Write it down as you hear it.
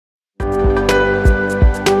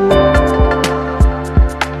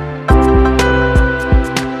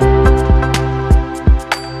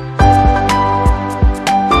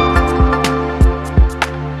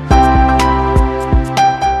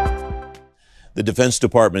The Defense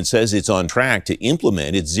Department says it's on track to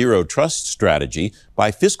implement its zero trust strategy by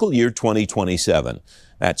fiscal year 2027.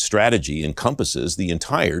 That strategy encompasses the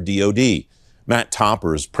entire DoD. Matt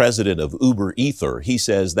Topper is president of UberEther. He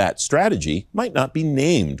says that strategy might not be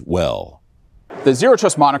named well. The zero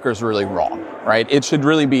trust moniker is really wrong, right? It should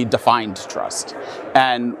really be defined trust.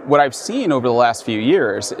 And what I've seen over the last few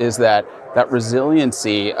years is that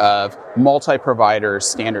resiliency of multi-provider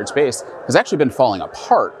standards-based has actually been falling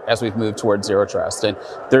apart as we've moved towards zero trust. And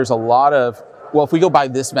there's a lot of, well, if we go buy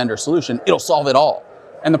this vendor solution, it'll solve it all.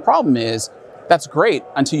 And the problem is, that's great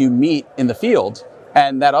until you meet in the field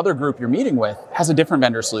and that other group you're meeting with has a different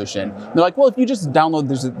vendor solution. And they're like, well, if you just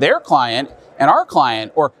download their client and our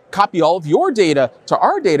client, or copy all of your data to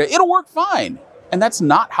our data, it'll work fine. And that's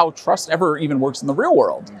not how trust ever even works in the real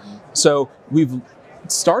world. So we've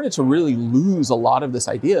started to really lose a lot of this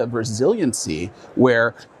idea of resiliency,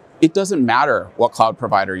 where it doesn't matter what cloud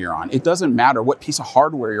provider you're on. It doesn't matter what piece of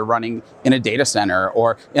hardware you're running in a data center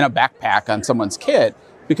or in a backpack on someone's kit,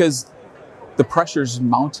 because the pressure's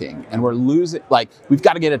mounting and we're losing, like, we've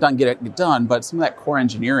got to get it done, but some of that core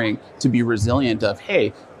engineering to be resilient of,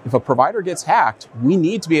 hey, if a provider gets hacked, we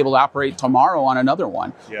need to be able to operate tomorrow on another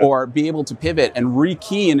one, or be able to pivot and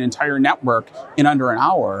rekey an entire network in under an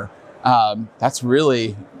hour. That's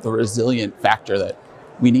really the resilient factor that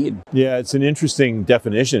we need. Yeah, it's an interesting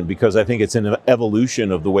definition, because I think it's an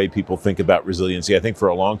evolution of the way people think about resiliency. I think for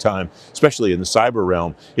a long time, especially in the cyber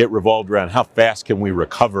realm, it revolved around how fast can we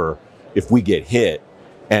recover if we get hit.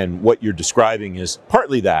 And what you're describing is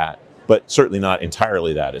partly that, but certainly not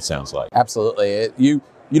entirely that, it sounds like. Absolutely.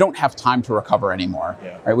 You don't have time to recover anymore.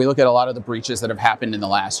 Right? We look at a lot of the breaches that have happened in the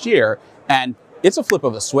last year, and it's a flip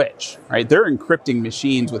of a switch, right? They're encrypting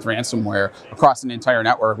machines with ransomware across an entire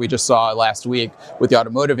network. We just saw last week with the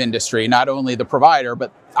automotive industry, not only the provider,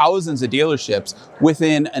 but thousands of dealerships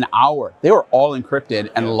within an hour. They were all encrypted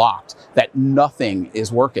and locked, that nothing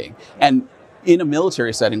is working. And in a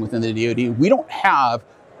military setting within the DoD, we don't have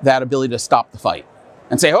that ability to stop the fight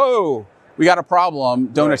and say, oh, we got a problem,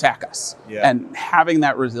 don't attack us. And having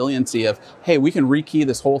that resiliency of, hey, we can rekey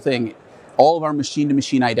this whole thing, all of our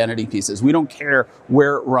machine-to-machine identity pieces. We don't care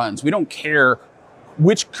where it runs. We don't care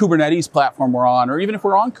which Kubernetes platform we're on, or even if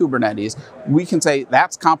we're on Kubernetes, we can say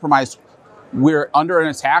that's compromised. We're under an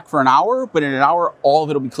attack for an hour, but in an hour, all of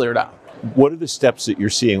it will be cleared out. What are the steps that you're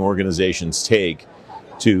seeing organizations take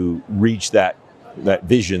to reach that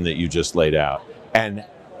vision that you just laid out? And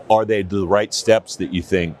are they the right steps that you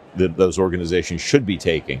think that those organizations should be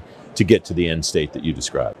taking to get to the end state that you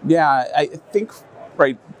described? Yeah, I think,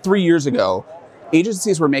 right, 3 years ago,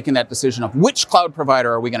 agencies were making that decision of which cloud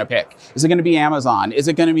provider are we going to pick? Is it going to be Amazon? Is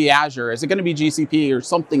it going to be Azure? Is it going to be GCP or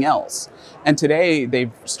something else? And today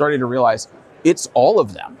they've started to realize it's all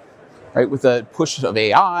of them. Right, with the push of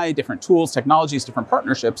AI, different tools, technologies, different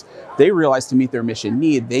partnerships, they realize to meet their mission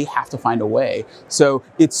need, they have to find a way. So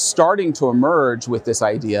it's starting to emerge with this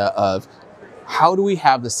idea of how do we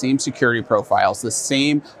have the same security profiles, the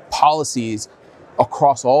same policies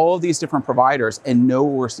across all of these different providers and know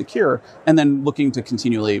we're secure, and then looking to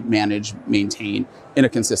continually manage, maintain in a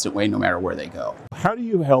consistent way no matter where they go. How do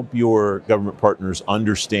you help your government partners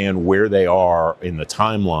understand where they are in the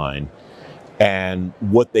timeline and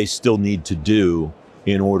what they still need to do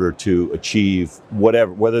in order to achieve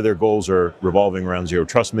whether their goals are revolving around zero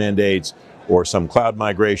trust mandates or some cloud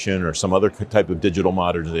migration or some other type of digital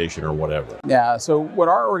modernization or whatever? Yeah, so what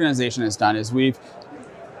our organization has done is we've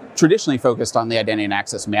traditionally focused on the identity and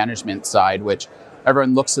access management side, which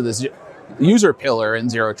everyone looks to this user pillar in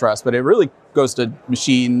zero trust, but it really goes to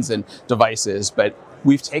machines and devices. But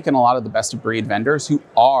we've taken a lot of the best of breed vendors who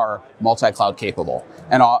are multi-cloud capable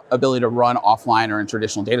and ability to run offline or in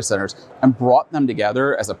traditional data centers, and brought them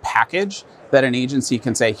together as a package that an agency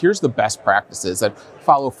can say, here's the best practices that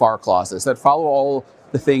follow FAR clauses, that follow all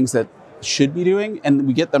the things that should be doing, and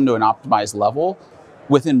we get them to an optimized level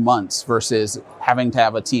within months versus having to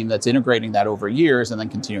have a team that's integrating that over years and then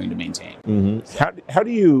continuing to maintain. How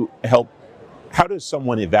do you help, how does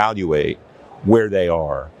someone evaluate where they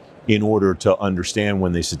are in order to understand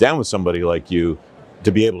when they sit down with somebody like you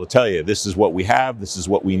to be able to tell you, this is what we have, this is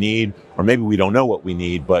what we need, or maybe we don't know what we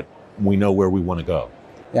need, but we know where we want to go?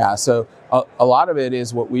 Yeah, so a lot of it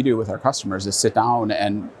is what we do with our customers is sit down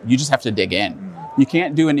and you just have to dig in. You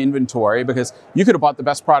can't do an inventory because you could have bought the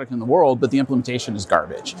best product in the world, but the implementation is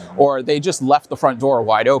garbage. Or they just left the front door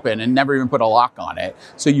wide open and never even put a lock on it.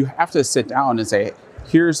 So you have to sit down and say,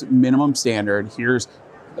 here's minimum standard, here's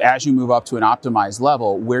as you move up to an optimized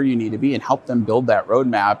level, where you need to be and help them build that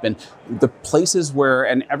roadmap. And the places where,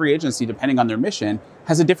 and every agency, depending on their mission,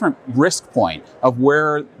 has a different risk point of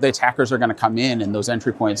where the attackers are going to come in and those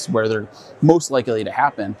entry points where they're most likely to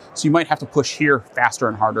happen. So you might have to push here faster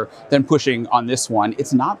and harder than pushing on this one.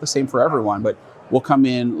 It's not the same for everyone, but we'll come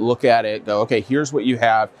in, look at it, go, okay, here's what you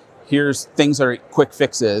have. Here's things that are quick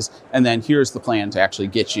fixes, and then here's the plan to actually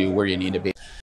get you where you need to be.